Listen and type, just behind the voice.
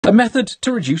A method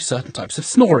to reduce certain types of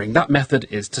snoring. That method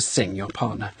is to sing. Your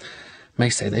partner may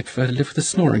say they prefer to live with the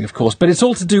snoring, of course, but it's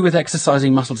all to do with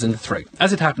exercising muscles in the throat.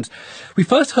 As it happens, we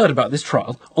first heard about this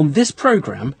trial on this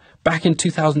programme back in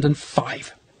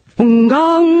 2005. How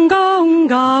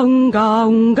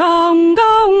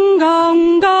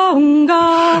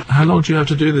long do you have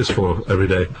to do this for every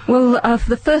day? Well, for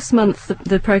the first month,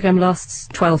 the programme lasts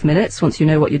 12 minutes, once you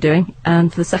know what you're doing,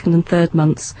 and for the second and third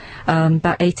months,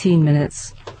 about 18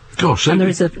 minutes. Gosh, and there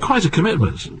is quite a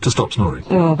commitment to stop snoring.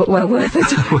 Oh, but well worth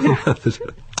it. Well worth it.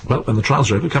 Well, when the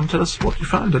trials are over, come tell us what you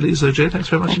found. Alise Ojay, thanks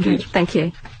very much indeed. Thank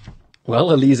you. Well,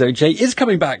 Alise Ojay is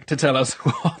coming back to tell us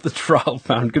what the trial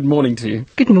found. Good morning to you.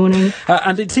 Good morning.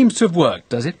 And it seems to have worked,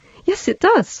 does it? Yes, it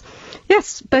does.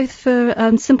 Yes, both for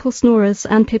simple snorers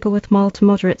and people with mild to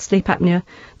moderate sleep apnoea,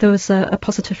 there was a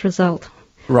positive result.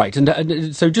 Right,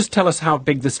 and so just tell us how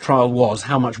big this trial was,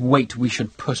 how much weight we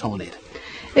should put on it.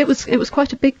 It was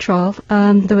quite a big trial.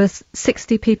 There were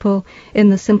 60 people in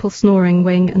the simple snoring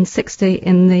wing and 60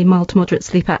 in the mild to moderate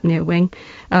sleep apnoea wing.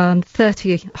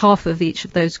 30, half of each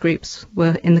of those groups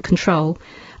were in the control,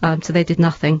 so they did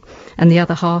nothing, and the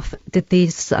other half did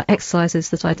these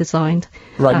exercises that I designed.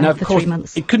 Right, now of for course 3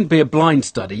 months. It couldn't be a blind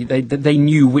study. They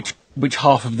knew which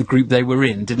half of the group they were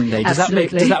in, didn't they? Does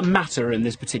that matter in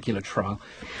this particular trial?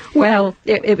 Well,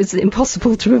 it was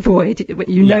impossible to avoid.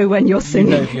 You know when you're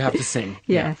singing. You know if you have to sing.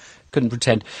 Yes. Couldn't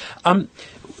pretend.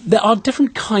 There are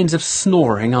different kinds of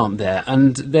snoring, aren't there?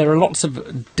 And there are lots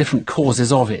of different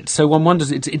causes of it. So one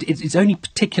wonders, it's only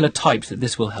particular types that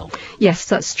this will help. Yes,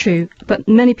 that's true. But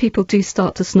many people do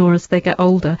start to snore as they get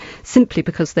older, simply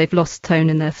because they've lost tone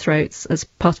in their throats as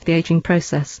part of the ageing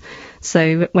process.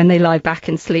 So when they lie back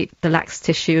in sleep, the lax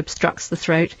tissue obstructs the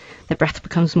throat, their breath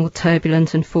becomes more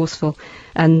turbulent and forceful,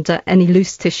 and any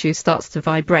loose tissue starts to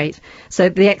vibrate. So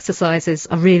the exercises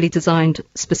are really designed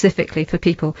specifically for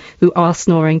people who are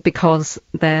snoring because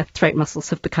their throat muscles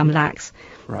have become lax.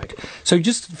 Right. So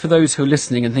just for those who are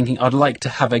listening and thinking, I'd like to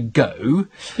have a go,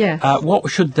 yes. What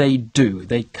should they do?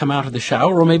 They come out of the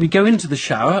shower, or maybe go into the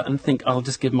shower and think, I'll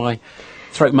just give my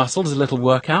throat muscles a little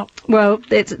workout? Well,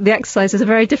 the exercises are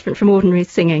very different from ordinary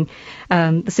singing.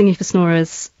 The Singing for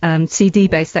Snorers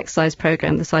CD-based exercise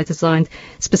program that I designed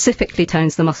specifically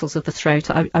tones the muscles of the throat.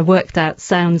 I worked out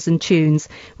sounds and tunes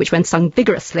which, when sung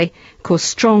vigorously, cause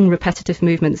strong repetitive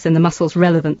movements in the muscles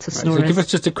relevant to snorers. So give us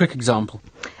just a quick example.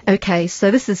 OK,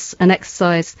 so this is an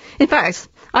exercise. In fact,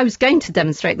 I was going to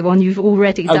demonstrate the one you've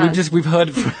already done. We've heard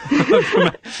it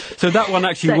from so that one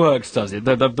actually works, does it?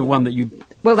 The one that you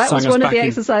Well, that was one of the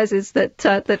exercises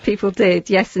that people did,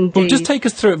 yes, indeed. Well, just take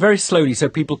us through it very slowly so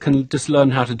people can just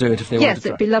learn how to do it if they want to. Yes,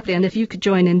 it'd be lovely, and if you could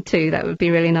join in too, that would be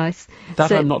really nice.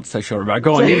 That I'm not so sure about.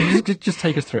 Go on, just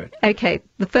take us through it. OK,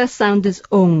 the first sound is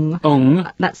ung. Ung.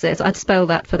 That's it. I'd spell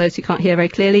that for those who can't hear very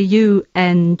clearly.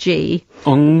 U-N-G.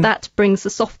 Ung. That brings the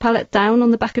soft palate down on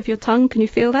the back of your tongue. Can you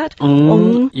feel that?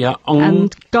 Ung. Yeah, ung.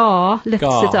 And gar lifts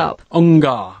it up.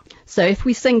 Unga. So if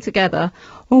we sing together,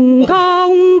 unga,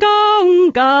 unga,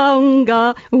 unga,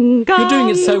 unga, unga. You're doing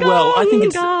it so well. I think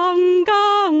it's. Unga,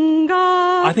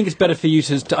 unga. I think it's better for you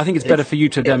to. I think it's better for you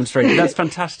to demonstrate it. That's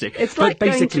fantastic. It's like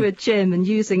going to a gym and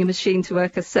using a machine to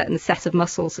work a certain set of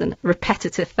muscles in a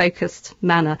repetitive, focused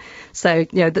manner. So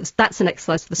that's an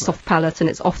exercise for the soft palate, and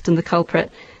it's often the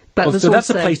culprit. But so that's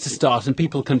a place to start, and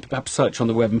people can perhaps search on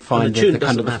the web and find the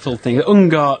kind of the full thing.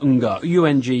 Ungar, ungar,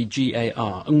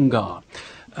 U-N-G-G-A-R, ungar,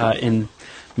 in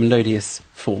melodious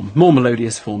form, more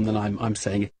melodious form than I'm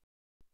saying it.